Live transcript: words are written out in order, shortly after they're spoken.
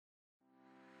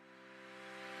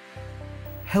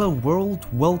Hello world,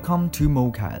 welcome to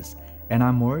Mocas, and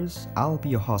I'm Morris, I'll be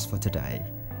your host for today.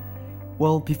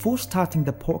 Well, before starting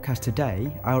the podcast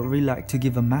today, I would really like to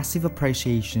give a massive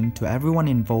appreciation to everyone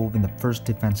involved in the first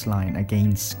defense line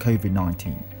against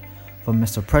COVID-19. From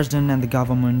Mr. President and the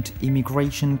government,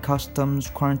 immigration, customs,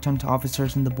 quarantine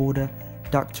officers in the border,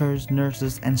 doctors,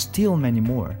 nurses, and still many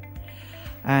more.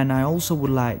 And I also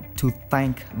would like to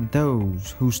thank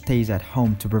those who stays at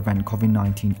home to prevent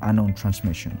COVID-19 unknown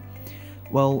transmission.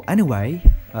 Well, anyway,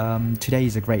 today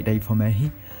is a great day for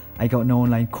me. I got no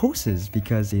online courses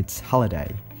because it's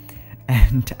holiday.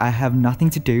 And I have nothing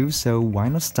to do, so why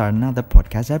not start another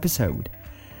podcast episode?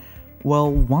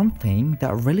 Well, one thing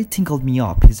that really tinkled me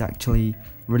up is actually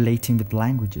relating with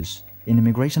languages. In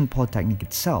Immigration Polytechnic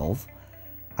itself,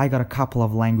 I got a couple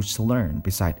of languages to learn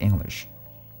beside English.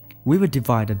 We were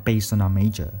divided based on our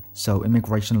major, so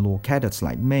immigration law cadets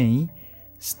like me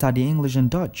study English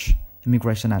and Dutch,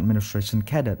 immigration administration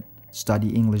cadet study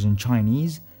English and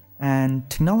Chinese, and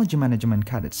technology management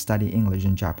cadets study English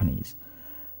and Japanese.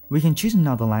 We can choose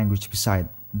another language beside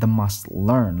the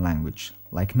must-learn language.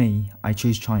 Like me, I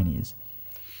choose Chinese.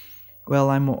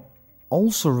 Well, I'm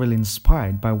also really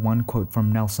inspired by one quote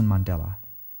from Nelson Mandela.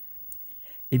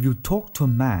 If you talk to a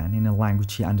man in a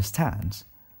language he understands,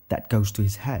 that goes to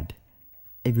his head.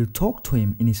 If you talk to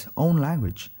him in his own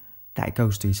language, that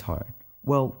goes to his heart.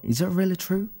 Well, is it really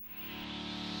true?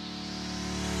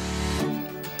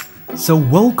 So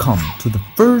welcome to the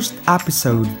first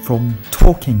episode from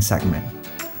Talking segment,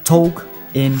 Talk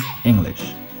in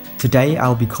English. Today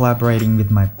I'll be collaborating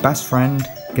with my best friend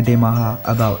Gede Maha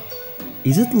about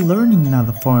is it learning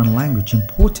another foreign language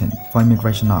important for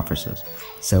immigration officers?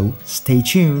 So stay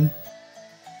tuned.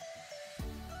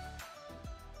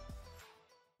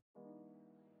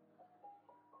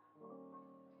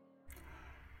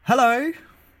 Hello.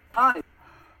 Hi.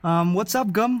 What's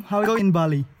up, Gum? How are you in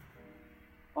Bali?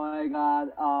 Oh my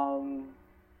God.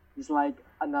 It's like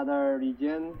another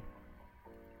region.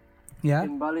 Yeah.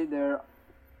 In Bali, they're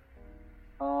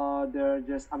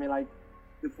just. Like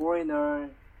the foreigner,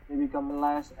 they become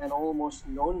less and almost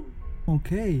known.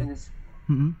 Okay. And it's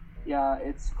Mm-hmm.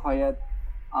 it's quiet.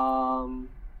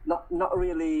 Not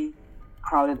really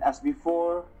crowded as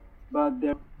before, but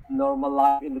they're normal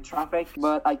life in the traffic.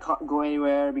 But I can't go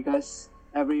anywhere because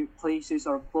every places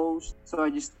are closed. So I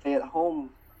just stay at home.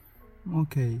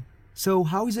 Okay. So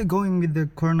how is it going with the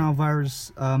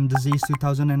coronavirus disease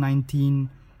 2019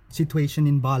 situation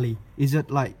in Bali? Is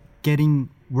it like getting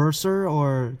worse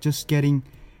or just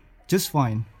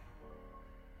fine?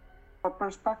 For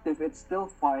perspective, it's still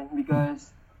fine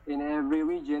because in every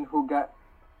region who got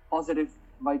positive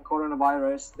by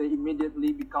coronavirus, they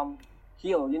immediately become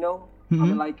healed,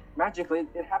 Mm-hmm. Like magically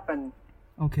it happened.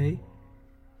 Okay.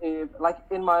 Like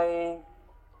in my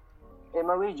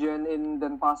region in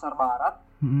Denpasar Barat,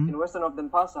 Mm-hmm. in western of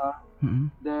Denpasar, Mm-hmm.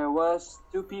 there was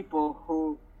 2 people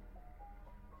who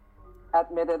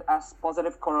admitted as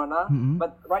positive corona, Mm-hmm.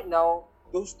 but right now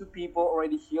those 2 people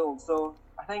already healed. So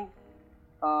I think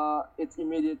it's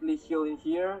immediately healing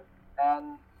here,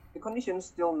 and the condition is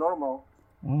still normal.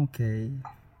 Okay.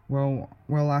 Well,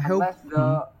 I hope. Unless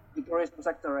the tourism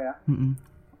sector, yeah. Mm-hmm.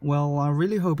 Well, I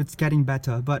really hope it's getting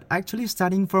better. But actually,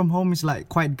 studying from home is like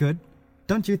quite good,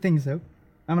 don't you think so?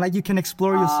 Like you can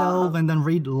explore yourself and then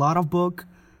read a lot of book.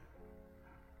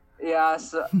 Yeah,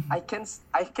 so I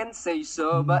can say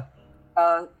so, but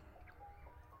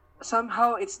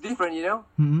somehow it's different,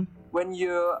 Mm-hmm.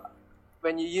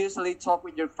 When you usually talk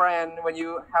with your friend, when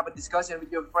you have a discussion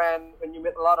with your friend, when you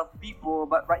meet a lot of people,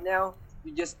 but right now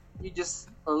you just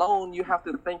alone. You have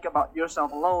to think about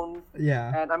yourself alone. Yeah.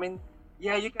 And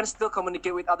you can still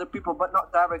communicate with other people, but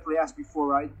not directly as before,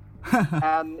 right?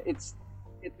 And it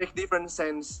makes different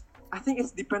sense. I think it's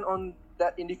depend on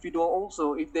that individual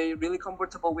also. If they really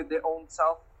comfortable with their own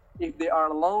self, if they are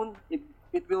alone,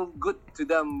 it will good to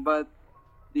them. But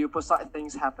the opposite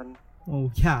things happen.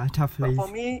 Oh yeah, definitely.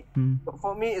 But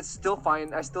for me, it's still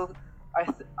fine. I still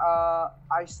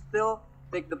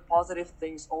take the positive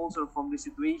things also from the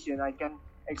situation. I can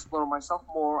explore myself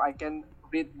more. I can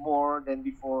read more than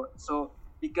before. So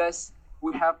because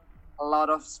we have a lot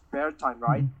of spare time,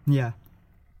 right? Yeah.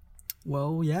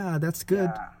 Well, yeah, that's good.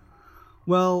 Yeah.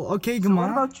 Well, okay, So Guma.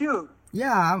 what about you?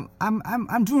 Yeah,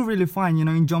 I'm doing really fine.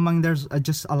 In Jombang there's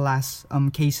just a less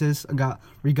cases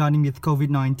regarding with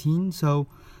COVID-19. So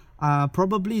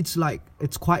probably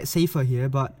it's quite safer here,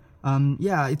 but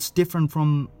yeah, it's different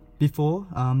from before.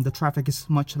 The traffic is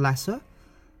much lesser,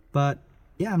 but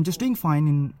yeah, I'm just doing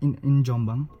fine in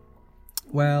Jombang.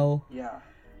 Well, Yeah.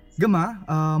 Gema,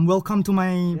 welcome to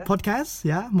my podcast.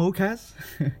 Yeah, Mocas.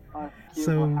 Thank you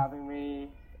So- for having me.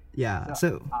 Yeah. It's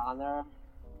So an honor.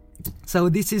 So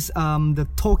this is the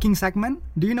talking segment.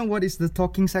 Do you know what is the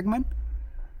talking segment?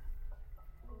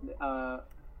 The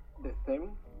theme.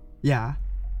 Yeah.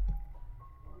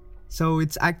 So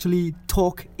it's actually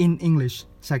talk in English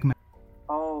segment.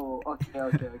 Oh,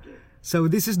 okay. So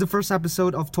this is the first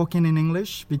episode of Talking in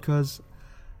English because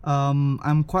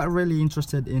I'm quite really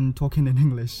interested in talking in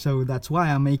English. So that's why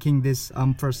I'm making this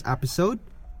first episode.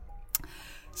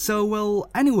 So, well,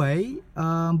 anyway,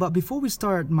 but before we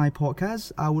start my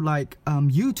podcast, I would like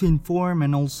you to inform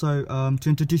and also to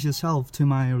introduce yourself to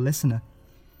my listener.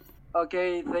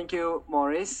 Okay, thank you,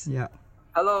 Morris. Yeah.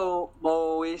 Hello,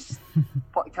 Mois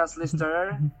podcast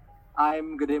listener.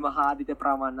 I'm Gede Maha Aditya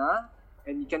Pramana,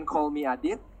 and you can call me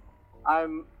Adit.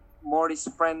 I'm Morris'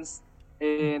 friends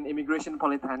in Immigration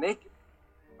Polytechnic.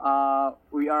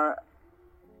 We are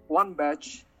one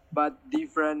batch, but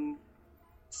different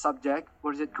subject.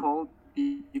 What is it called?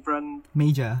 The different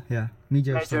Major.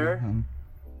 Major.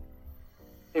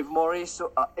 If Morris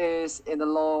is in the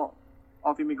law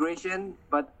of immigration,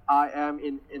 but I am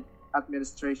in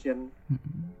administration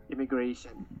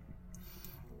immigration.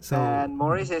 So, and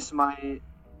Morris is my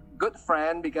good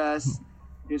friend because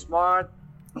he's smart.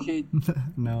 He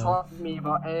taught me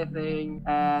about anything,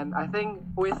 and I think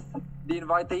with the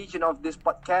invitation of this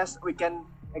podcast, we can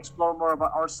explore more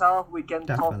about ourselves. We can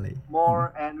talk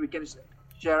more, and we can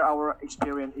share our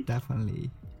experience. Definitely.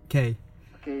 Okay,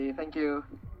 thank you.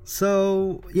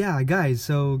 So yeah, guys.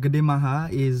 So Gede Maha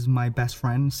is my best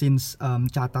friend since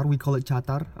Chatar. We call it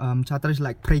Chatar. Chatar is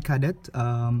like pre-cadet.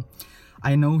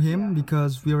 I know him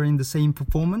because we were in the same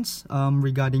performance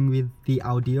regarding with the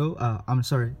audio.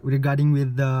 Regarding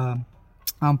with the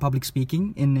public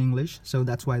speaking in English. So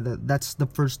that's why that's the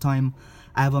first time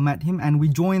I ever met him, and we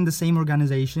joined the same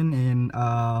organization in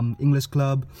English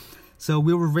club. So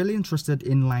we were really interested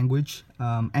in language,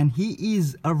 and he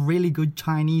is a really good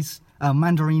Chinese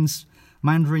Mandarin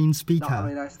speaker. No, I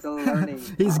mean, I'm still learning.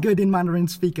 He's good in Mandarin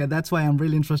speaker. That's why I'm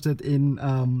really interested in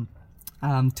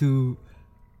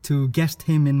to guest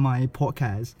him in my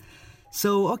podcast.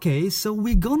 So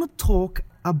we're gonna talk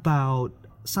about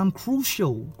some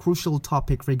crucial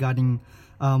topic regarding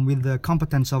with the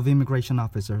competence of immigration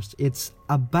officers. It's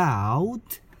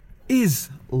about, is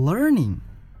learning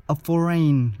a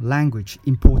foreign language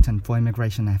important for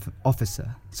immigration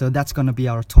officer? So that's gonna be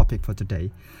our topic for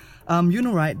today. You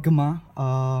know, right, Gema?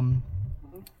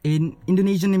 In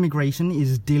Indonesian immigration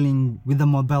is dealing with the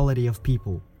mobility of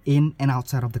people in and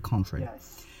outside of the country.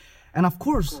 Yes. And of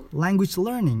course, language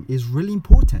learning is really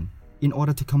important in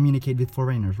order to communicate with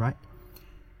foreigners, right?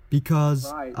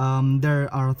 Because there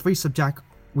are three subjects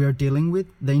we are dealing with: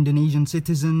 the Indonesian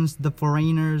citizens, the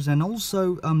foreigners, and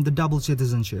also the double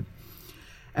citizenship.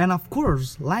 And of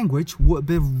course, language would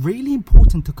be really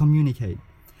important to communicate.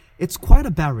 It's quite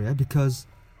a barrier because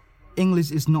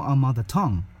English is not our mother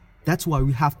tongue. That's why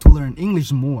we have to learn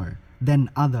English more than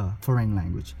other foreign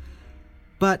language.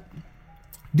 But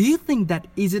do you think that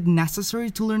is it necessary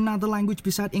to learn another language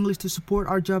besides English to support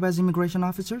our job as immigration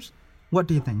officers? What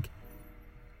do you think?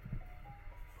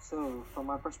 So, from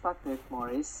my perspective,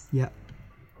 Morris, yeah,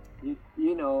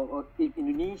 you know,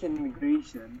 Indonesian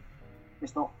immigration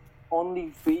is not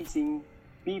only facing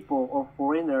people or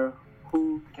foreigner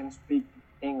who can speak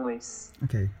English.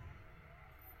 Okay.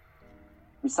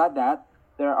 Besides that,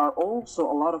 there are also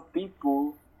a lot of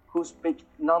people who speak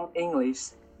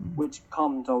non-English which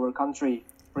come to our country.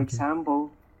 For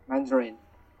example, Mandarin.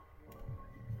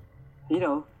 You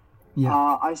know,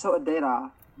 I saw a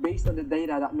data, based on the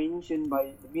data that mentioned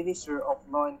by the Minister of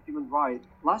Law and Human Rights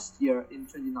last year in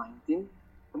 2019,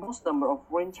 the most number of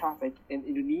foreign traffic in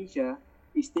Indonesia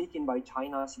is taken by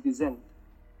China citizens.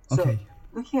 So,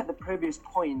 looking at the previous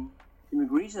point,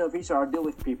 immigration officers are deal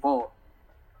with people.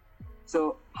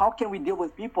 So, how can we deal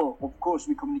with people? Of course,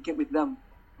 we communicate with them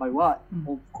by what?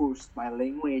 Of course, by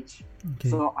language.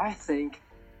 So, I think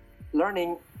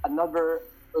learning another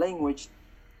language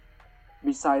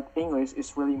besides English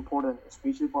is really important,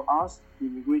 especially for us, the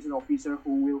immigration officer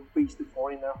who will face the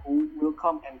foreigner who will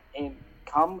come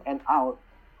and out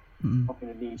of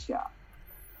Indonesia.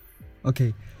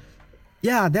 Okay.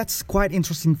 Yeah, that's quite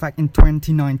interesting fact. In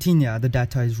 2019, the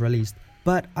data is released.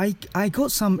 But I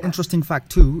got some interesting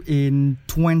fact too in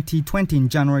 2020, in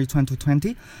January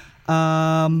 2020.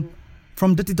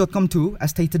 From Detik.com too,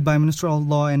 as stated by Minister of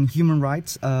Law and Human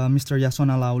Rights, Mr.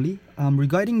 Yasona Lauli,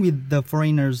 regarding with the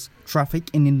foreigners traffic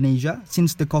in Indonesia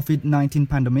since the COVID-19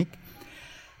 pandemic.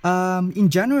 In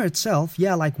January itself,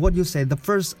 like what you said, the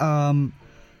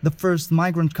first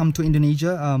migrant come to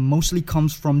Indonesia mostly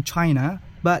comes from China.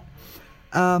 But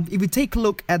if we take a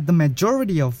look at the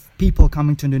majority of people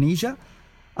coming to Indonesia,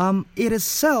 it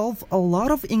itself a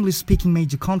lot of English-speaking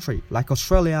major country like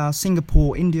Australia,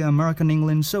 Singapore, India, America,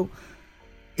 England. So,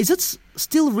 is it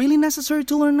still really necessary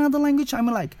to learn another language? I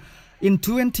mean, like in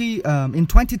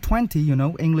 2020,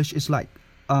 English is like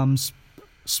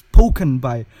spoken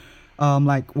by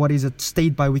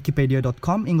state by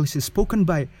Wikipedia.com. English is spoken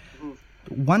by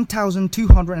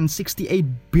 1,268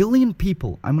 billion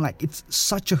people. I mean, like it's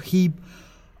such a heap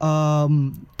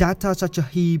data, such a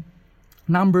heap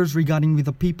numbers regarding with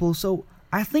the people. So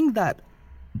I think that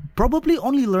probably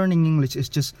only learning English is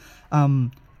just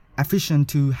efficient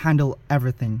to handle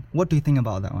everything. What do you think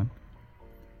about that one?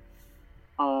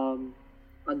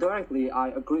 Directly, I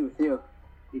agree with you,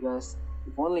 because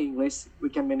if only English, we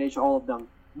can manage all of them.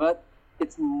 But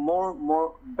it's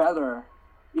more better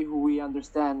if we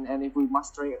understand and if we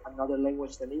master another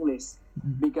language than English,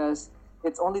 because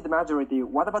it's only the majority.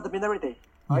 What about the minority,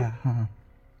 right? Yeah.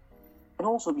 And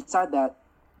also beside that,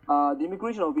 the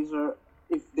immigration officer,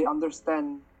 if they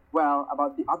understand well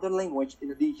about the other language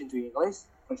in addition to English,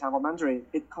 for example Mandarin,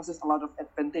 it causes a lot of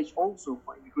advantage also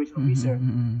for immigration officer,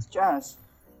 such as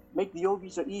make the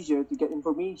officer easier to get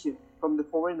information from the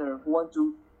foreigner who want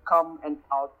to come and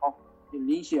out of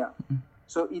Indonesia.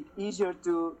 So it's easier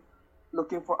to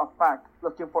looking for a fact,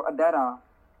 looking for a data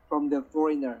from the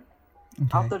foreigner. Okay.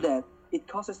 After that, it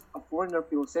causes a foreigner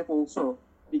feel safe also,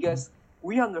 because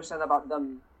we understand about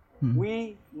them.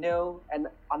 We know and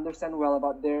understand well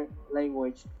about their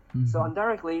language. So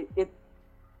indirectly, it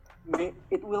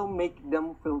will make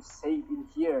them feel safe in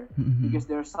here, because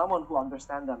there's someone who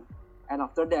understands them. And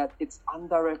after that, it's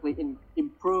indirectly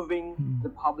improving the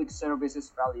public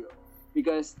services value,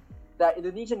 because the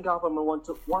Indonesian government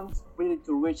wants really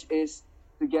to reach is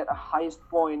to get a highest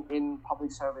point in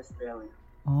public service value.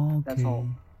 Okay. That's all.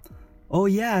 Oh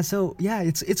yeah, so yeah,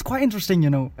 it's quite interesting,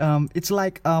 It's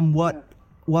like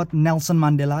what Nelson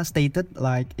Mandela stated,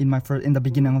 like in the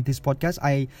beginning of this podcast.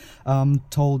 I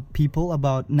told people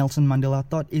about Nelson Mandela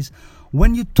thought is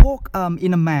when you talk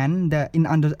in a man that in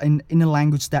a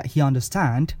language that he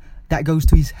understand, that goes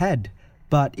to his head.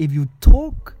 But if you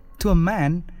talk to a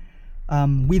man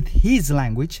with his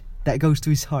language, that goes to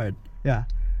his heart. Yeah.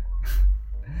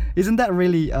 Isn't that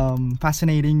really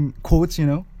fascinating quotes,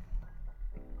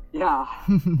 Yeah.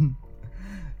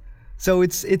 So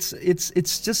it's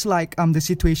just like the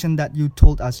situation that you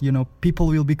told us, people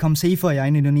will become safer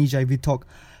in Indonesia if we talk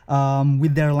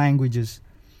with their languages.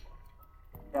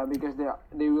 Yeah, because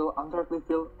they will indirectly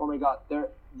feel, oh my God,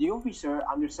 the officer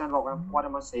understand what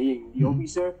am I saying. The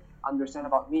officer understand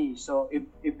about me. So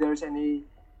if there's any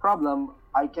problem,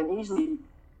 I can easily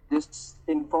just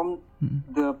inform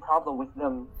the problem with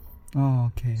them.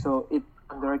 Oh, okay. So it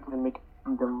indirectly make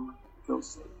them feel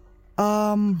safe.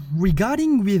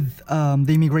 Regarding with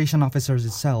the immigration officers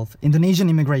itself, Indonesian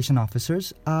immigration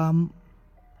officers,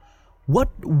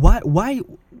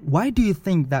 why do you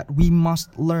think that we must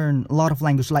learn a lot of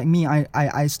language? Like me,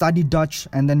 I study Dutch,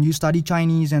 and then you study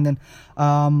Chinese, and then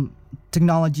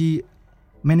technology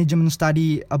management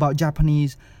study about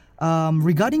Japanese.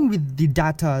 Regarding with the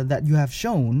data that you have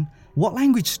shown, what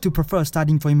language to prefer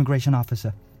studying for immigration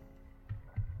officer?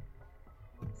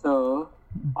 So,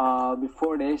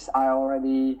 before this, I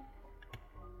already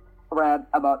read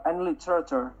about any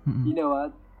literature. You know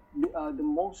what? The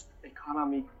most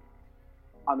economic.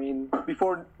 I mean,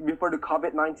 before the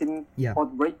COVID-19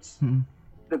 outbreaks,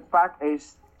 the fact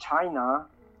is China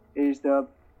is the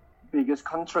biggest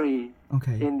country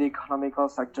in the economical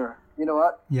sector. You know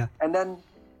what? Yeah. And then,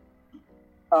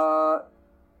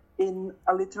 in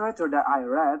a literature that I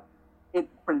read, it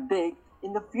predicts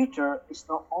in the future it's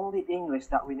not only English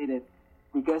that we needed,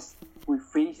 because we're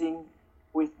facing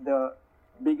with the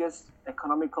biggest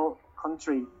economical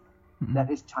country that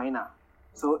is China.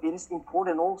 So it is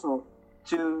important also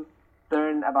to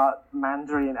learn about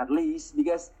Mandarin at least,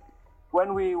 because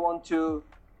when we want to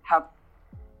have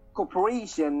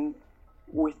cooperation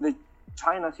with the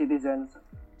China citizens,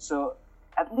 so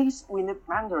at least we need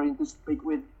Mandarin to speak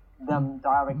with them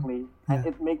directly, and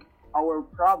it make our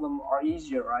problem or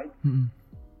easier, right?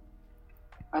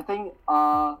 I think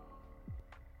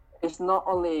it's not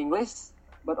only English,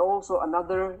 but also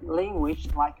another language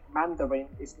like Mandarin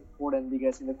is important,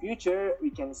 because in the future we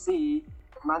can see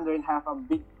Mandarin have a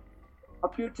big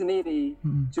opportunity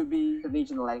to be the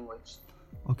regional language.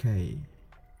 Okay.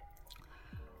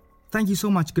 Thank you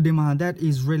so much, Gudema. That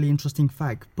is really interesting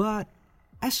fact. But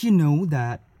as you know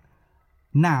that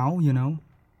now,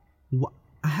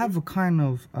 I have a kind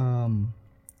of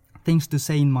things to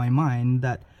say in my mind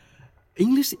that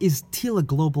English is still a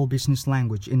global business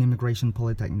language in immigration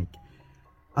polytechnic.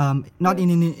 Not in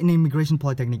immigration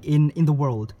polytechnic, in the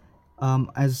world.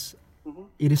 As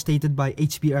it is stated by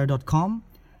HBR.com.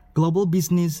 Global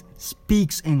business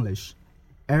speaks English.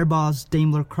 Airbus,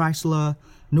 Daimler, Chrysler,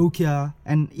 Nokia,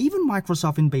 and even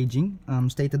Microsoft in Beijing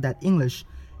stated that English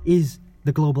is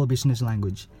the global business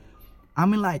language. I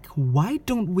mean, like, why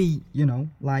don't we,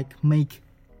 make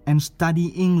and study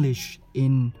English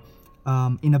in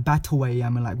a better way? I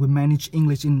mean, like, we manage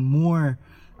English in more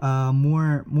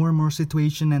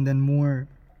situation, and then more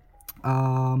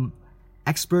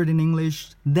expert in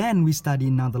English, then we study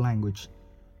another language.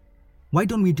 Why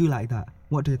don't we do like that?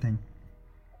 What do you think?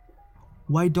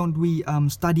 Why don't we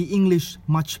study English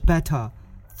much better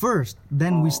first,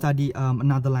 then we study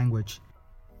another language?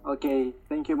 Okay,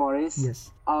 thank you, Maurice.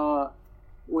 Yes.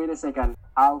 Wait a second.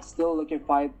 I'll still look and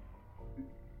find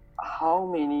how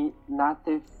many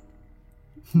native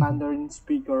Mandarin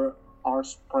speaker are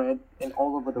spread in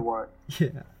all over the world.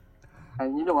 Yeah.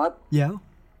 And you know what? Yeah.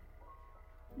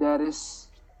 There is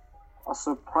a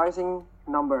surprising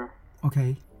number.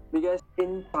 Okay. Because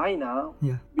in China,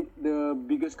 Yeah. the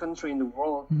biggest country in the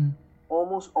world,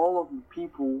 almost all of the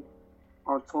people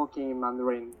are talking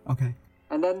Mandarin. Okay.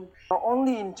 And then not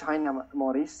only in China,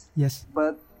 Maurice, Yes.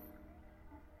 but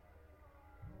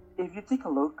if you take a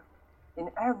look, in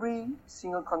every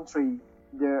single country,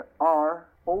 there are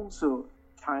also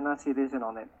China citizen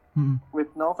on it.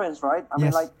 With no offense, right? I mean,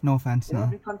 Yes. like, No offense. in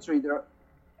every country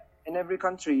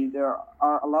there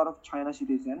are a lot of China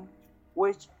citizens,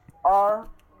 which are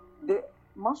they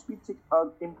must be take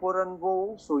an important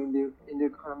role so in the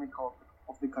economy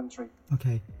of the country.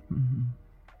 Okay.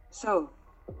 So,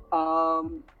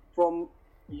 from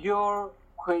your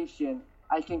question,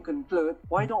 I can conclude: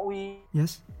 why don't we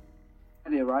Yes.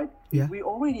 study, right? Yeah. If we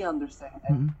already understand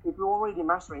and if we already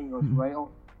master English, right?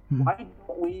 Why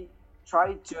don't we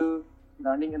try to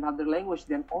learning another language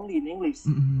than only in English?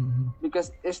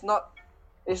 Because it's not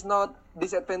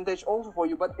disadvantage also for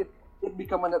you, but it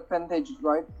become an advantage,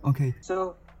 right? Okay.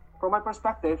 So, from my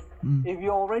perspective, if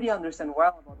you already understand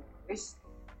well about English,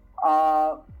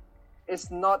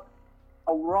 it's not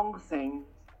a wrong thing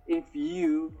if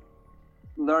you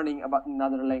learning about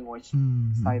another language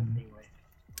besides English.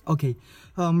 Okay,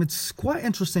 it's quite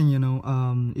interesting,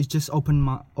 it just opened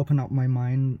up my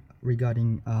mind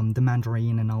regarding the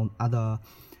Mandarin and all other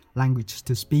languages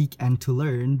to speak and to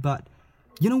learn. But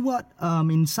you know what,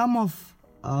 in some of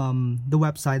the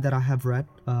website that I have read,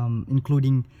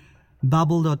 including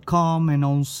Babbel.com and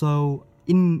also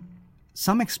in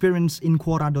some experience in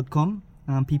Quora.com,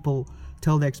 people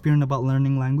tell their experience about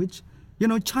learning language.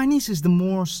 Chinese is the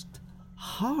most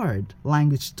hard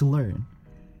language to learn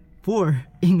for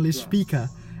English speaker,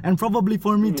 and probably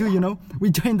for me too.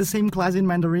 We joined the same class in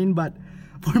Mandarin, but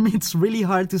for me it's really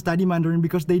hard to study Mandarin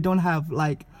because they don't have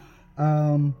like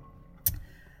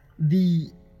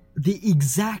the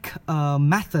exact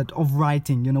method of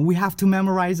writing. We have to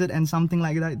memorize it and something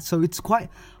like that, so it's quite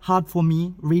hard for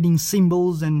me reading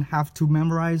symbols and have to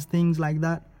memorize things like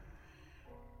that.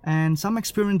 And some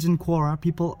experience in Quora,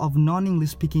 people of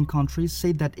non-English speaking countries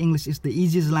say that English is the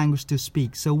easiest language to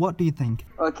speak. So what do you think?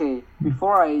 Okay,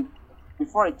 before I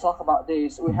talk about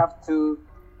this, we have to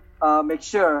make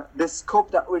sure the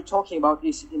scope that we're talking about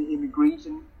is in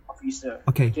immigration officer.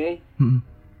 Okay. Okay.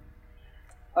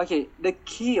 Okay. The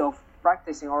key of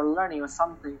practicing or learning or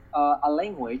something, a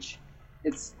language,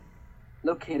 it's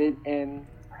located in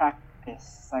practice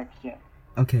section.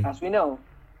 Okay. As we know,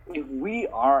 if we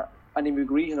are an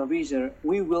immigration officer,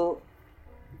 we will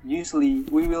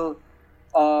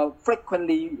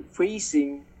frequently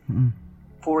facing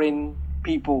foreign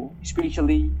people,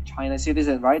 especially China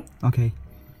citizens, right? Okay.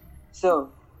 So,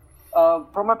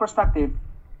 from my perspective,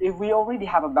 if we already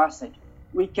have a basic,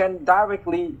 we can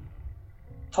directly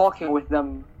talking with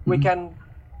them. We can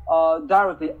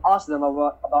directly ask them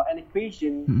about any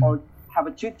question or have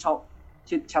a chit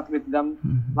chat with them,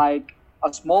 like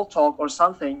a small talk or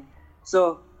something.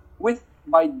 So,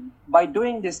 by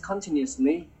doing this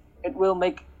continuously, it will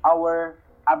make our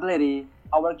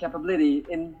capability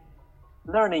in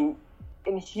learning,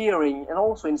 in hearing, and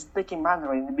also in speaking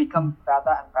Mandarin become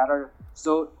better and better.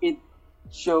 So it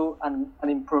show an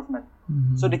improvement.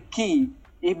 So the key,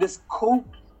 if the scope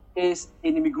is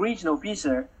an immigration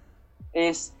officer,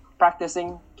 is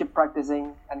keep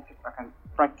practicing, and keep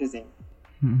practicing.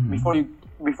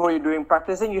 Before you're doing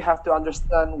practicing, you have to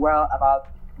understand well about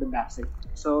the basic.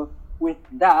 So with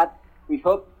that, we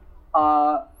hope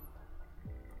our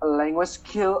language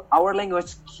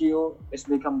skill is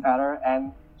become better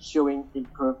and showing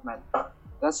improvement.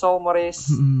 That's all,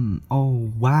 Maurice. Oh,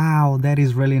 wow. That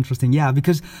is really interesting. Yeah,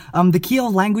 because the key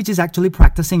of language is actually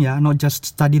practicing, not just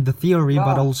study the theory,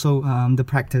 but also the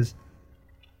practice.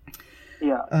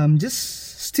 Yeah,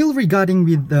 Just still regarding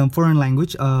with foreign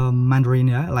language, Mandarin,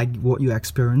 yeah, like what you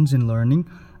experience in learning.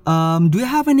 Do you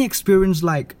have any experience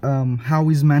like how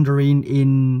is Mandarin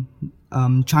in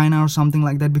China or something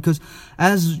like that? Because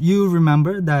as you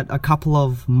remember that a couple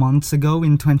of months ago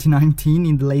in 2019,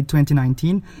 in the late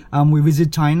 2019, we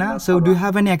visit China. So do you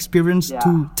have any experience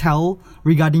to tell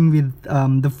regarding with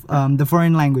the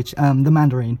foreign language, the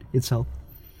Mandarin itself?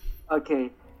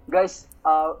 Okay, guys.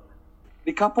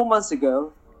 A couple months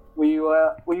ago, we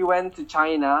went to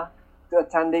China to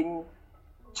attending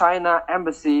China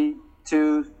embassy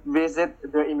to visit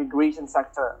their immigration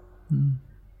sector.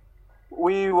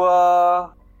 We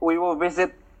will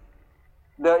visit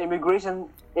the immigration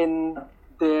in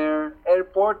their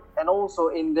airport and also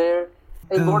in their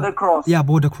border cross. Yeah,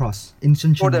 border cross in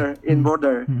Shenzhen.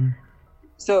 Border.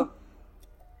 So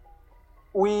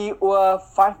we were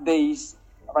 5 days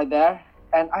right there,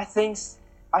 and I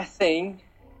think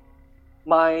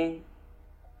my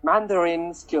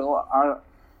Mandarin skill are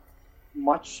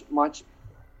much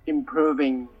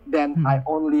improving than I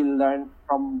only learned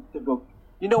from the book.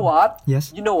 You know what?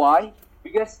 Yes. You know why?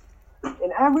 Because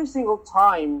in every single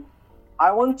time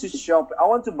I want to shop, I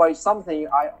want to buy something,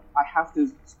 I have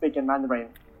to speak in Mandarin.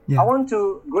 Yeah. I want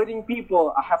to greeting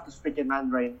people, I have to speak in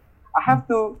Mandarin. I have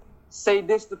to say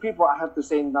this to people, I have to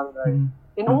say in Mandarin.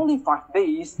 In only 5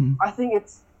 days, I think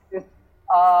it's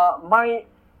my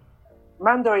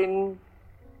Mandarin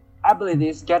ability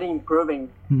is getting improving.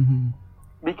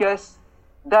 Because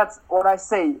that's what I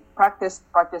say, practice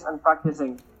and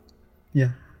practicing.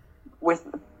 Yeah.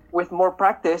 With more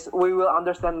practice, we will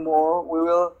understand more, we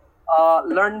will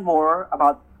learn more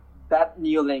about that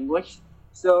new language.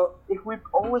 So if we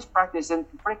always practice it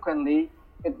frequently,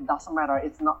 it doesn't matter,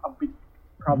 it's not a big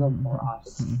problem for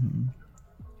us.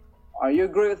 Are you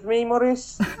agree with me,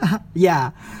 Maurice?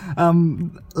 Yeah.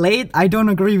 Late, I don't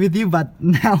agree with you, but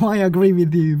now I agree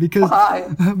with you because Why?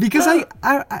 because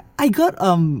I got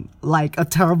like a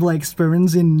terrible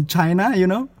experience in China, you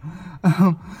know.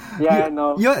 Yeah, I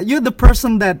know. You're the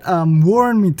person that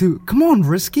warned me to come on,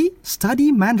 Risky,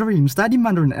 study Mandarin,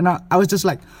 and I was just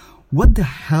like, what the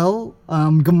hell,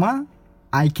 Gama?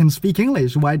 I can speak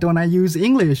English. Why don't I use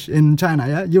English in China?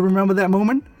 Yeah, you remember that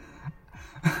moment?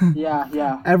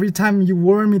 Yeah. Every time you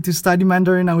warn me to study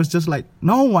Mandarin, I was just like,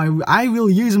 no, I will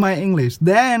use my English.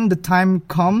 Then the time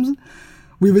comes,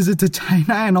 we visited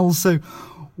China, and also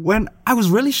when I was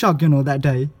really shocked, you know, that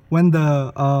day when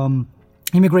the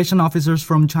immigration officers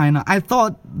from China, I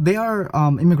thought they are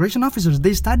immigration officers.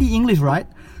 They study English, right?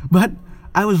 But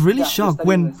I was really shocked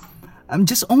when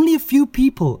just only a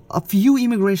few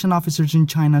immigration officers in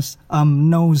China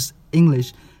knows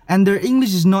English. And their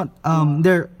English is not,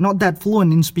 they're not that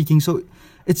fluent in speaking. So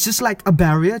it's just like a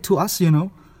barrier to us, you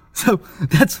know. So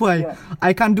that's why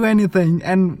I can't do anything.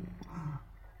 And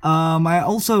I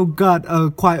also got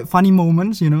quite funny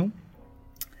moments, you know.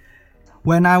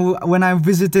 When I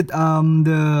visited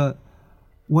the,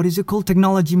 what is it called?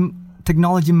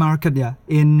 Technology market,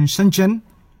 in Shenzhen.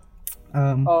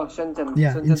 Shenzhen.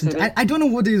 Yeah, Shenzhen City. I don't know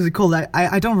what is it called.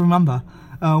 I don't remember.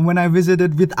 When I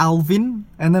visited with Alvin,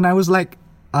 and then I was like,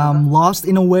 lost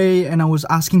in a way, and I was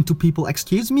asking to people,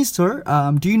 excuse me, sir,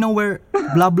 do you know where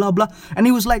blah blah blah? And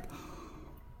he was like,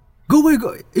 go away,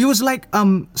 go. He was like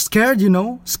scared, you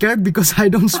know, scared because I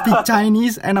don't speak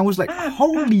Chinese. And I was like,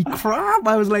 holy crap,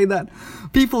 I was like that.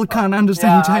 People can't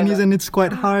understand Chinese, and it's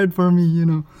quite hard for me, you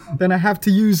know. Then I have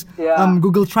to use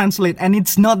Google Translate, and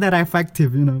it's not that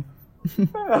effective, you know.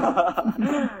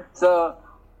 So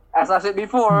as I said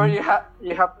before, I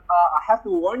have to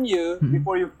warn you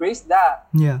before you face that.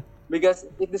 Yeah. Because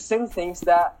it's the same things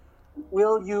that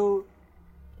will you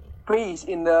face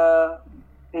in the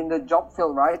job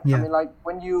field, right? Yeah. I mean, like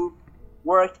when you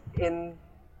work in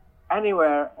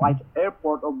anywhere like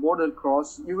airport or border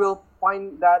cross, you will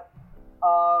find that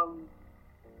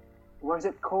what is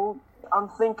it called?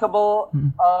 Unthinkable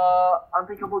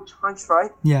chance,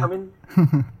 right? Yeah. I mean,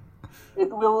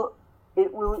 you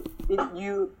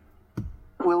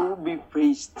will be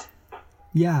faced.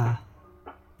 Yeah,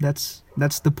 that's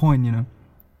the point, you know.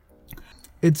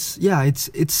 It's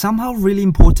somehow really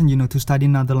important, you know, to study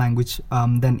another language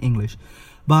than English.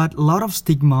 But a lot of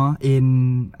stigma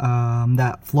in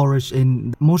that flourish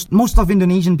in most of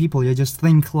Indonesian people. You just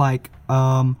think like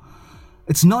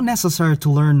it's not necessary to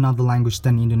learn another language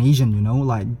than Indonesian, you know,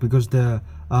 like because the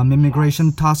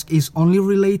immigration task is only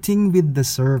relating with the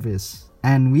service,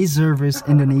 and we service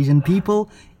Indonesian people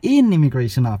in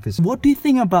immigration office. What do you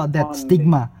think about that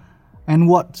stigma, and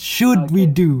what should we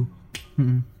do?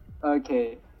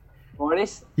 Okay,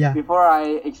 Maurice. Yeah. Before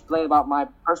I explain about my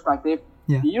perspective,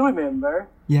 do you remember?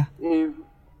 Yeah. If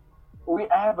we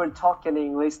ever talk in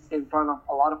English in front of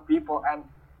a lot of people and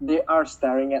they are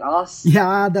staring at us.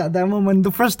 Yeah, that moment,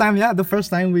 the first time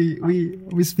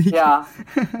we speak. Yeah.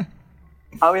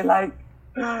 I mean, like,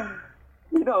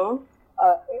 you know,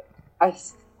 I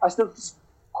still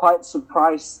quite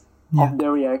surprised of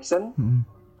their reaction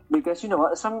because, you know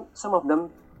what, some of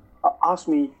them ask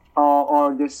me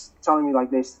or just telling me like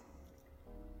this: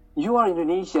 you are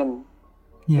Indonesian.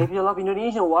 Yeah. If you love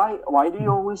Indonesian, why do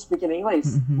you always speak in English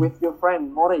with your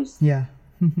friend Maurice? Yeah.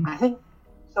 I think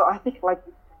like,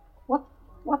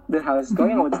 what the hell is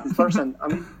going on with this person? I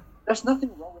mean, there's nothing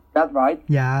wrong with that, right?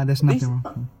 Yeah, there's nothing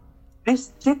wrong.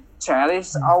 This chit chat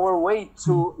is our way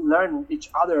to learn each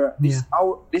other.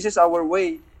 This is our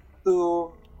way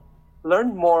to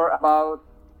learn more about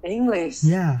English.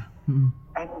 Yeah.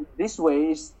 And this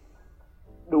way is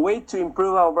the way to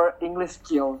improve our English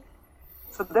skills.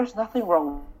 So there's nothing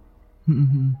wrong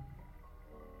with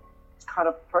this kind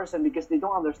of person because they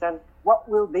don't understand what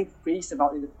will they face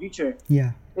about in the future.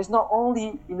 Yeah. It's not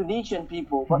only Indonesian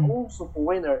people, but also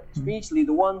foreigner, especially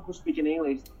the one who speak in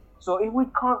English. So if we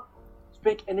can't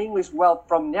speak in English well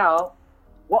from now,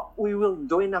 what we will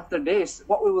do in after this,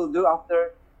 what we will do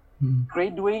after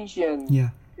graduation,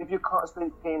 if you can't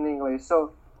speak in English.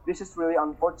 So this is really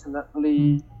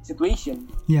unfortunately situation.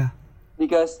 Yeah.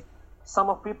 Because some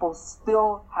of people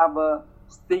still have a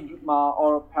stigma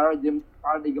or paradigm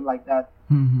like that.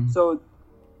 So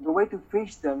the way to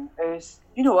face them is,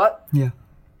 you know what? Yeah.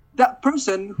 That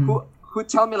person who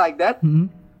tell me like that,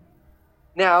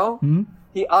 now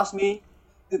he asked me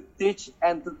to teach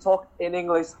and to talk in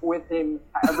English with him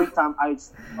every time I.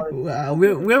 Wow,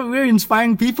 we're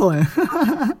inspiring people. Yeah,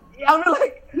 I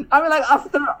mean like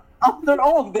after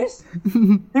all of this,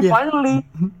 he finally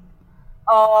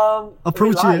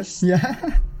approach realized, it.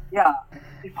 Yeah,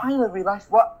 he finally realized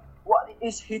what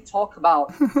is he talk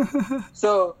about.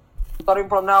 So starting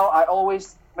from now, I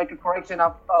always make a correction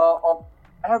of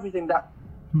everything that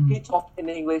he talked in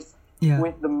English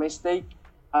with the mistake.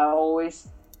 I always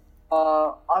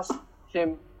ask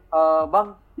him,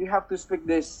 Bang, you have to speak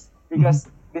this because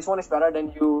this one is better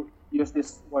than you use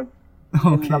this word.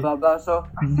 Okay. Blah blah blah. So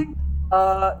I think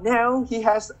now he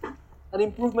has an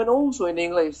improvement also in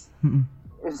English.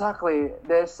 Exactly.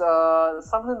 There's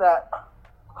something that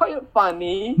quite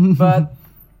funny, but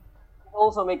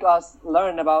also make us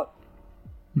learn about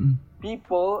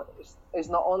people is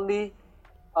not only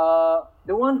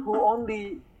the one who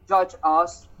only judge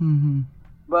us,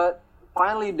 but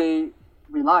finally they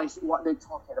realize what they're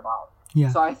talking about. Yeah.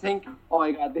 So I think, oh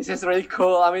my God, this is really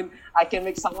cool. I mean, I can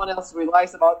make someone else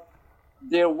realize about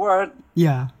their word,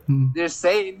 they're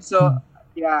saying. So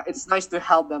yeah, it's nice to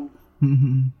help them.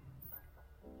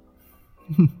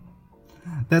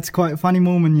 That's quite a funny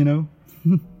moment, you know.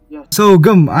 Yeah. So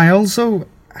Gum, I also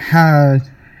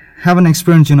have an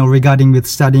experience, you know, regarding with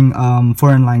studying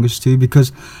foreign language too,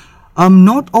 because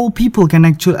not all people can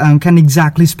actually can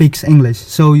exactly speak English.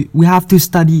 So we have to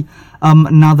study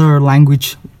another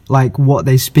language like what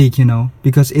they speak, you know,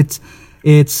 because it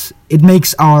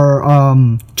makes our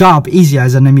job easier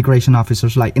as an immigration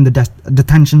officers, like in the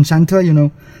detention center, you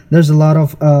know. There's a lot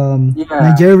of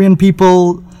Nigerian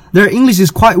people. Their English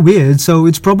is quite weird, so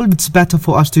it's better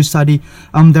for us to study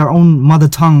their own mother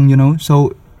tongue, you know,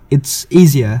 so it's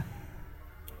easier.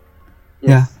 Yes.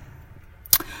 Yeah.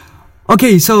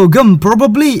 Okay, so Gum,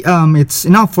 probably it's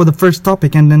enough for the first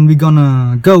topic, and then we're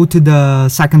gonna go to the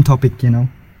second topic, you know.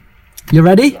 You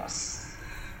ready? Yes.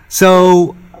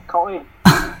 So I can't wait.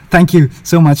 thank you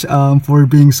so much for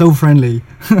being so friendly.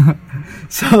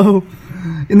 So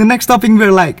in the next topic,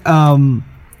 we're like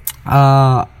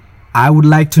I would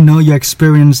like to know your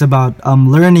experience about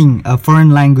learning a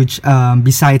foreign language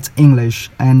besides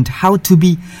English, and how to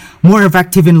be more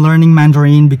effective in learning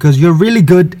Mandarin, because you're really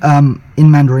good in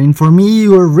Mandarin. For me,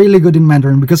 you're really good in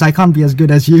Mandarin because I can't be as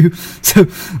good as you. So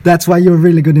that's why you're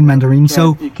really good in Mandarin.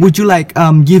 So would you like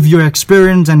give your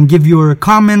experience and give your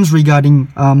comments regarding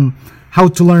how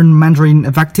to learn Mandarin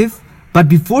effective? But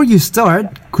before you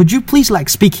start, could you please like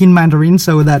speak in Mandarin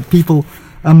so that people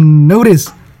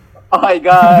notice? Oh my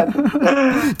God.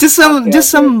 just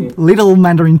some little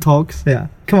Mandarin talks. Yeah.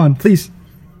 Come on, please.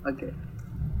 Okay.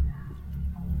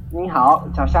 你好，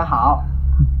早上好。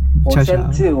我先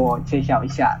自我介绍一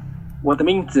下，我的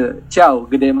名字叫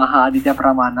Gede Mahaditya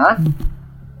Pramana。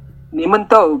你们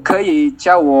都可以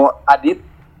叫我 Adit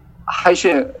还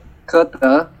是科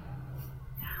德。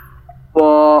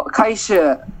我开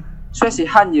始学习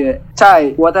汉语，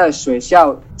在我的学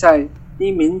校，在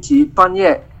1年级专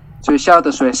业学校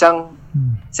的学生，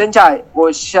现在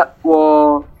我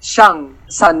上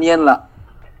3年了，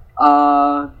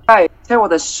在在我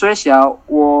的学校，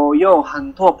我有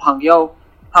很多朋友，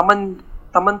他们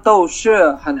都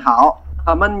是很好，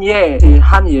他们也喜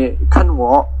欢也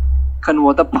跟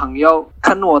我的朋友，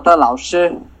跟我的老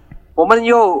师，我们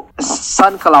有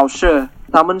3个老师，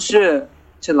他们是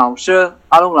陈老师、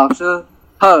阿龙老师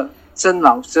和曾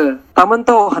老师，他们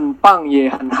都很棒也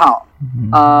很好。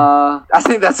I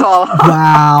think that's all.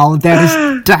 Wow, that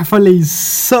is definitely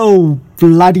so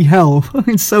bloody hell.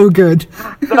 It's so good.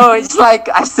 No, it's like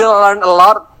I still learn a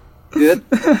lot. Good.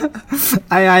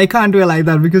 I can't do it like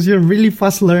that because you're a really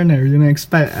fast learner,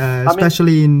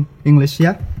 especially in English,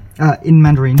 yeah? In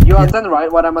Mandarin. You understand,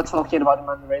 right, what I'm talking about in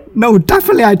Mandarin? No,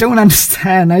 definitely I don't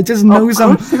understand. I just know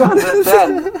some... Of course you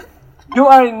understand. You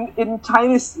are in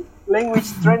Chinese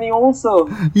language training also.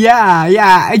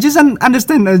 Yeah. I just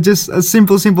understand just a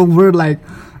simple word like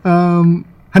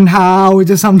很好,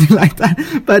 just something like that.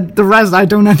 But the rest I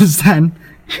don't understand.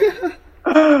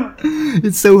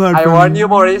 It's so hard. I warn you,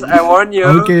 Maurice. I warn you.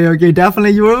 Okay.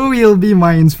 Definitely, you will be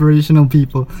my inspirational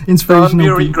people. Don't be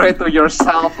regret to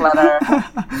yourself later,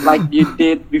 like you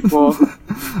did before.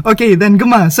 Okay, then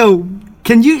Gema. So,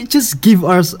 can you just give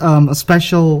us a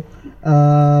special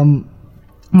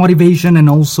motivation and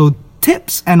also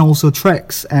tips and also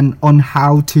tricks and on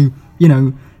how to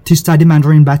to study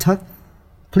Mandarin better,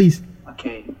 please?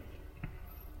 Okay.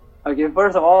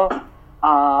 First of all,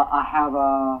 I have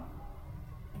a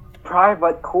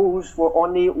private course for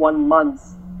only 1 month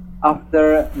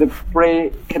after the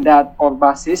pre-cadet or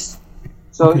basis.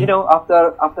 So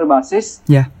after basis,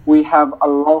 we have a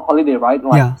long holiday, right?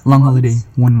 Long holiday,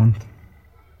 1 month.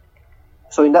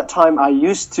 So in that time, I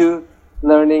used to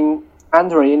learning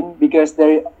Mandarin because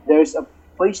there is a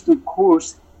place to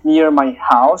course near my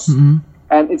house,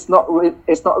 and it's not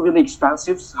really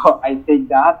expensive. So I take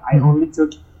that. I only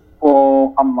took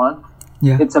for a month.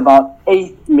 It's about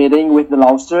 8 meeting with the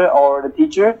master or the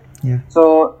teacher.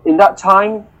 So in that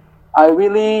time, I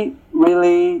really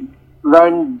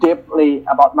learned deeply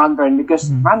about Mandarin because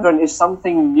Mandarin is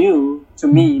something new to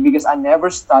me because I never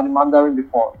studied Mandarin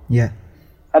before.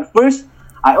 At first,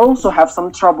 I also have some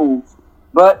trouble,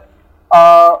 but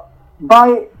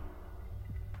by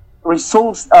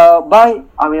results, to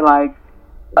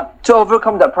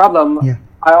overcome that problem,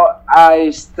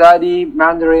 I study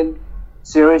Mandarin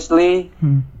seriously.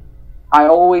 I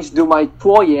always do my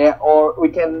作业, or we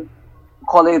can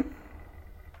call it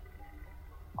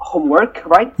homework,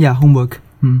 right? Homework.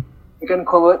 You can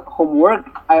call it homework.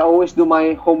 I always do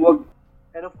my homework,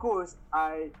 and of course,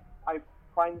 I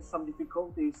find some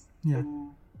difficulties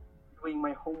in doing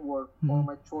my homework or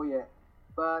my 作业.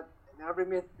 But in every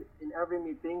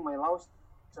meeting, my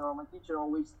my teacher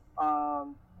always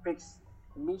fix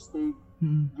the mistake,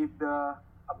 give a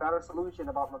better solution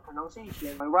about my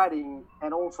pronunciation, my writing,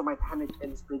 and also my technique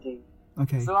in speaking.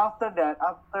 Okay. So after that,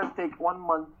 after take 1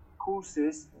 month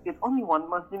courses, it's only 1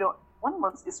 month. 1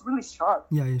 month is really short.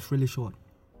 Yeah, it's really short.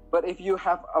 But if you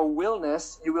have a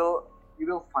willingness, you will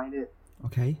find it.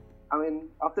 Okay.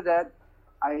 After that,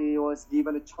 I was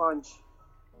given a chance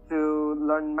to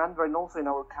learn Mandarin also in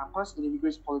our campus in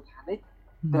English Polytechnic.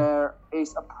 There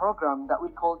is a program that we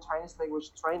call Chinese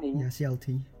language training.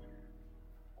 CLT.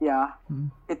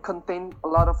 It contains a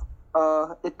lot of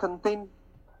a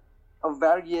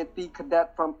variety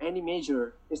cadet from any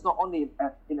major. It's not only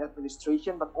in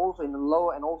administration but also in law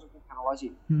and also in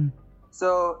technology.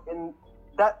 So in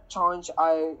that chance,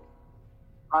 I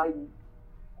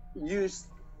used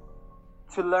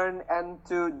to learn and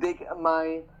to dig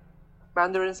my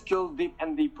Mandarin skill deep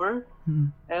and deeper.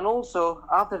 And also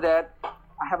after that,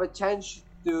 I have a chance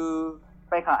to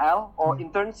PKL or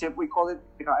internship. We call it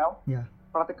PKL.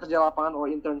 Praktek kerja lapangan or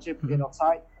internship in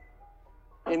outside.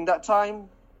 In that time,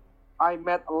 I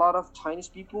met a lot of Chinese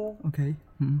people. Okay.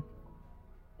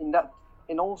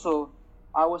 And also,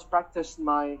 I was practice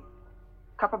my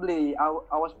capability. I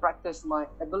was practice my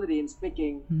ability in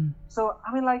speaking. So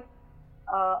I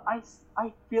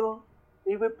feel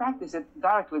if we practice it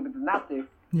directly with the native,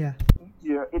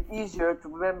 it's easier to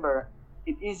remember.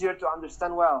 It's easier to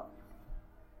understand well,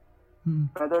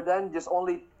 rather than just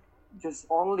only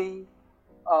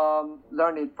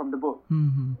learn it from the book.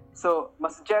 So my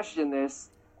suggestion is,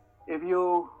 if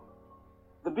you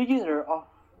the beginner of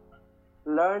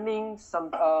learning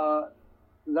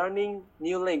learning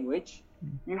new language,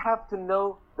 you have to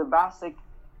know the basic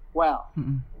well.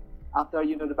 After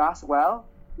you know the basic well,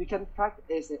 you can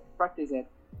practice it.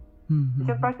 You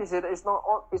can practice it. It's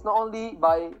not only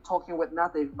by talking with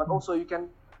native, but also you can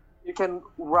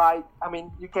write.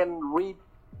 You can read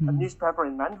a newspaper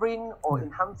in Mandarin or in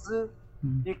Hanzi.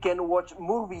 You can watch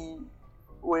movie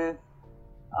with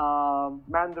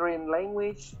Mandarin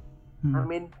language.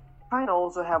 China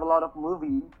also have a lot of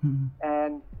movie, Mm-hmm.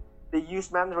 and they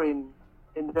use Mandarin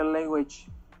in their language.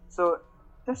 So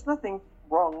there's nothing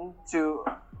wrong to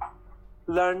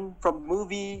learn from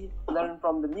movie, learn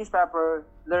from the newspaper,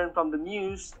 learn from the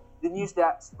news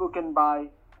that's spoken by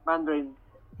Mandarin.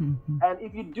 Mm-hmm. And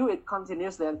if you do it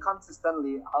continuously and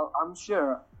consistently, I'm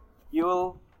sure you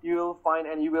will find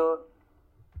and you will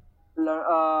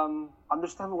learn,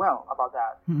 understand well about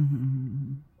that.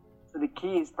 Mm-hmm. So the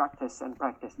key is practice and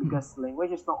practice, because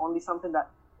language is not only something that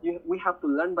we have to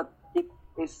learn, but it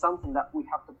is something that we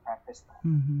have to practice.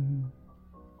 Mm-hmm.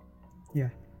 Yeah.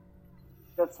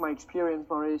 That's my experience,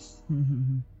 Maurice.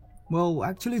 Mm-hmm. Well,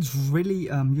 actually, it's really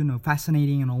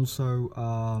fascinating, and also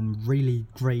really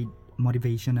great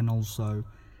motivation, and also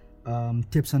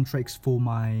tips and tricks for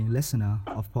my listener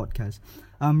of podcast.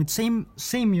 It's same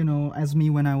as me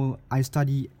when I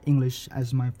study English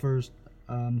as my first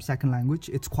second language.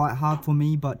 It's quite hard for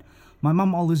me, but my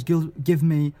mom always give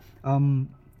me 10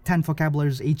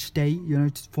 vocabularies each day,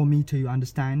 for me to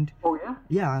understand. Oh yeah?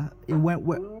 Yeah, in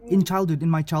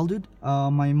my childhood,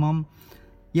 my mom,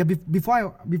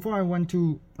 before I went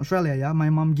to Australia, my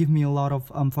mom gave me a lot of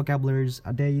vocabularies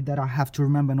a day that I have to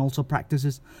remember, and also practice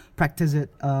it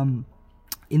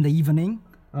in the evening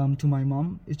to my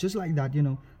mom. It's just like that,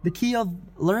 The key of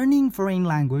learning foreign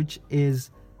language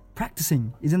is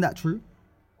practicing. Isn't that true?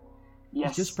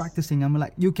 Yes. It's just practicing. I'm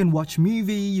like, you can watch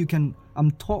movie, you can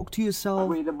talk to yourself,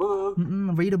 Read a book.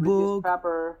 Read a book.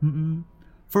 Newspaper.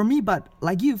 For me,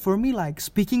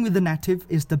 speaking with the native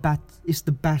is the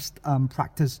best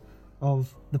practice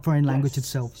of the foreign language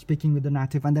itself. Speaking with the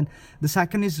native, and then the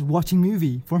second is watching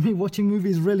movie. For me, watching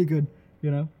movie is really good.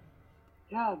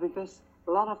 Yeah, because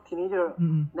a lot of teenagers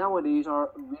nowadays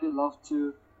really love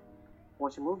to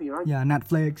watch a movie, right? Yeah,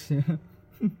 Netflix.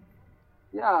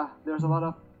 Yeah, there's a lot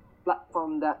of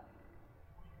platform that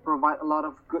provide a lot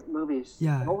of good movies.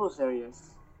 Yeah. And also series.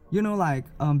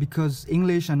 Because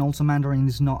English and also Mandarin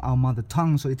is not our mother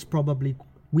tongue, so it's probably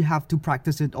we have to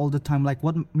practice it all the time. Like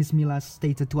what Miss Mila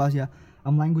stated to us,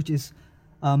 language is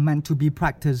meant to be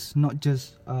practiced, not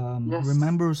just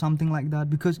remember or something like that.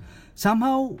 Because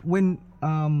somehow when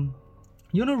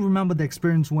remember the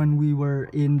experience when we were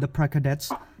in the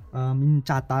pre-cadets in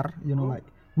Qatar, like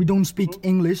we don't speak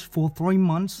English for 3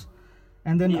 months.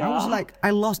 And then I was like,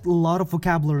 I lost a lot of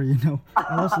vocabulary,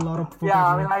 I lost a lot of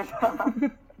vocabulary.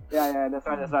 Yeah, that's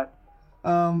right.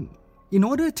 In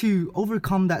order to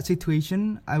overcome that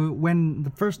situation, when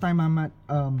the first time I'm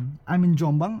in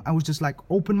Jombang, I was just like,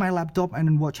 open my laptop and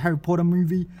then watch Harry Potter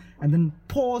movie, and then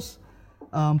pause,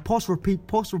 repeat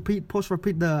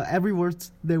the every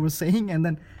words they were saying, and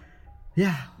then,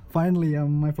 finally,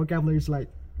 my vocabulary is like,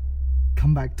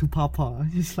 come back to Papa,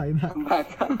 just like that. Come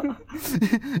back.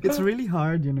 It's really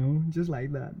hard, just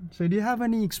like that. So do you have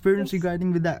any experience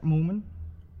regarding with that moment,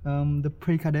 the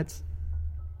pre-cadets?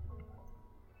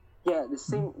 Yeah, the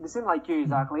same like you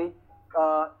exactly.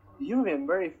 Do you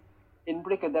remember if in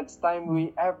pre-cadets time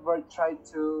we ever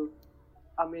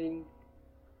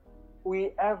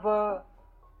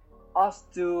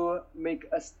asked to make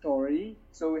a story,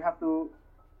 so we have to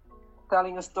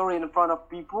telling a story in front of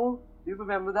people? Do you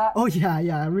remember that? Oh yeah,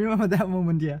 I remember that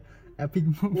moment. Yeah, epic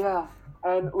moment. Yeah,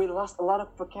 and we lost a lot of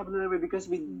vocabulary because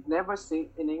we never say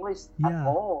in English at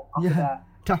all after that.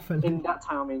 Definitely. In that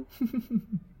time,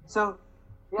 So,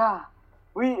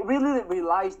 we really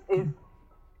realized if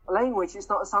language is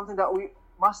not something that we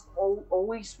must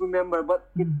always remember, but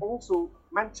it also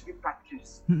meant to be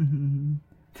practiced.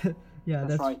 Yeah,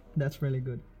 that's right. That's really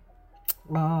good.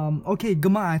 Okay,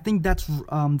 Gama, I think that's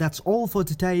all for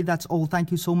today. That's all.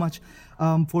 Thank you so much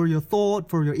for your thought,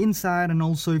 for your insight, and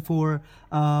also for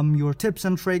your tips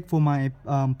and tricks for my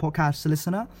podcast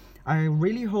listener. I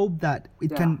really hope that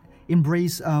it can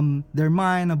embrace their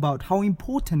mind about how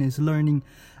important is learning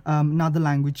another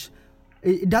language.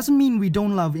 It doesn't mean we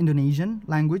don't love Indonesian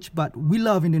language, but we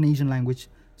love Indonesian language.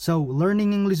 So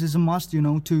learning English is a must,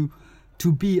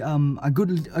 to be a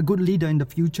good leader in the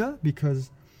future, because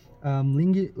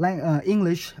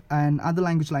English and other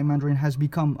language like Mandarin has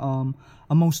become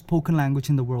a most spoken language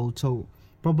in the world. So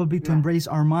probably to embrace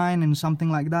our mind and something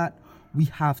like that, we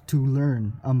have to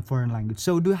learn foreign language.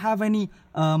 So do you have any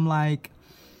the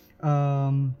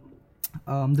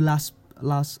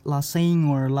last saying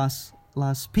or last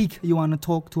speak you want to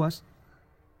talk to us?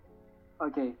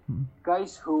 Okay,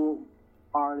 guys who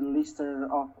are listeners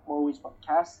of Moe's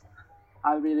podcast,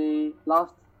 I really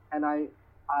loved and I'm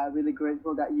really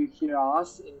grateful that you hear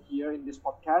us in this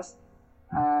podcast.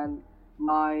 And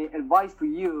my advice for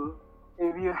you,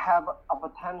 if you have a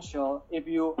potential, if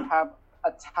you have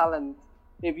a talent,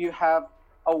 if you have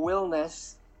a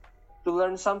willingness to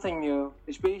learn something new,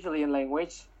 especially in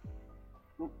language,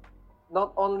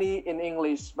 not only in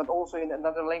English but also in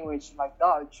another language like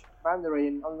Dutch,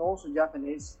 Mandarin, and also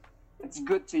Japanese, it's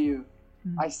good to you.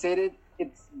 I said it,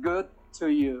 it's good to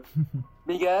you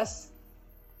because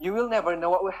you will never know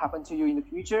what will happen to you in the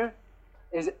future.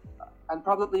 And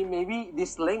probably maybe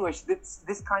this language,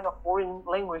 this kind of foreign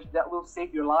language that will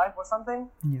save your life or something.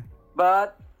 Yeah.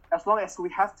 But as long as we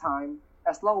have time,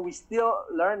 as long as we still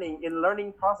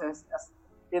learning process, as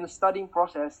in studying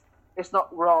process, it's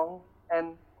not wrong,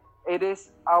 and it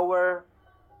is our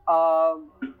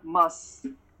must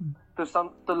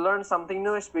to learn something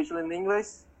new, especially in English,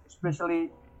 especially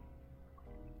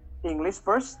English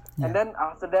first, and then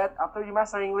after that, after you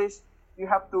master English, you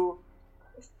have to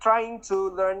trying to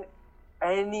learn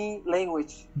any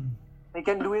language. You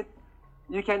can do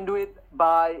it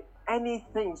by any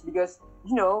things, because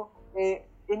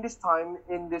in this time,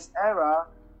 in this era,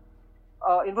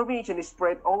 information is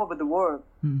spread all over the world,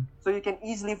 so you can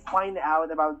easily find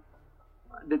out about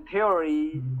the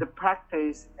theory, the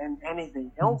practice, and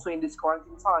anything. And also in this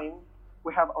quarantine time,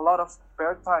 we have a lot of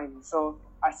spare time, so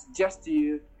I suggest to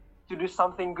you to do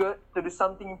something good, to do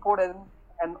something important,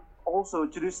 and also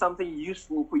to do something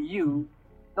useful for you,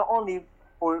 not only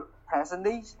for present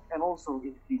days and also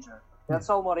in the future. That's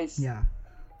all, Maurice. Yeah.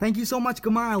 Thank you so much,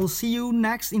 Kumar. I will see you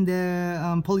next in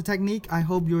the Polytechnic. I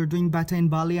hope you're doing better in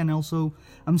Bali, and also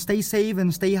stay safe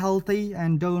and stay healthy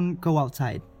and don't go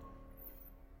outside.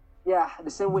 Yeah, the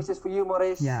same wishes for you,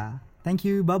 Maurice. Yeah. Thank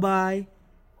you. Bye-bye.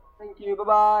 Thank you.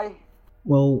 Bye-bye.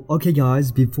 Well, okay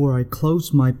guys, before I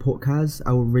close my podcast,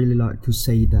 I would really like to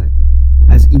say that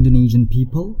as Indonesian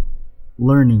people,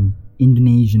 learning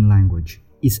Indonesian language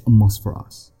is a must for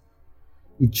us.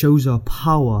 It shows our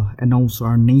power and also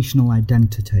our national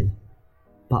identity.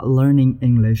 But learning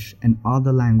English and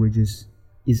other languages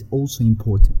is also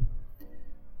important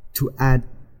to add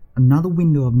another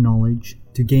window of knowledge,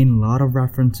 to gain a lot of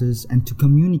references, and to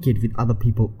communicate with other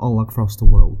people all across the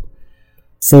world.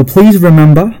 So please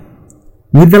remember,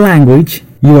 with the language,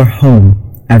 you are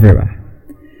home everywhere.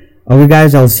 Okay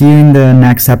guys, I'll see you in the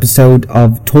next episode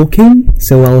of Talking,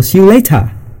 so I'll see you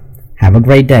later. Have a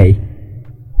great day.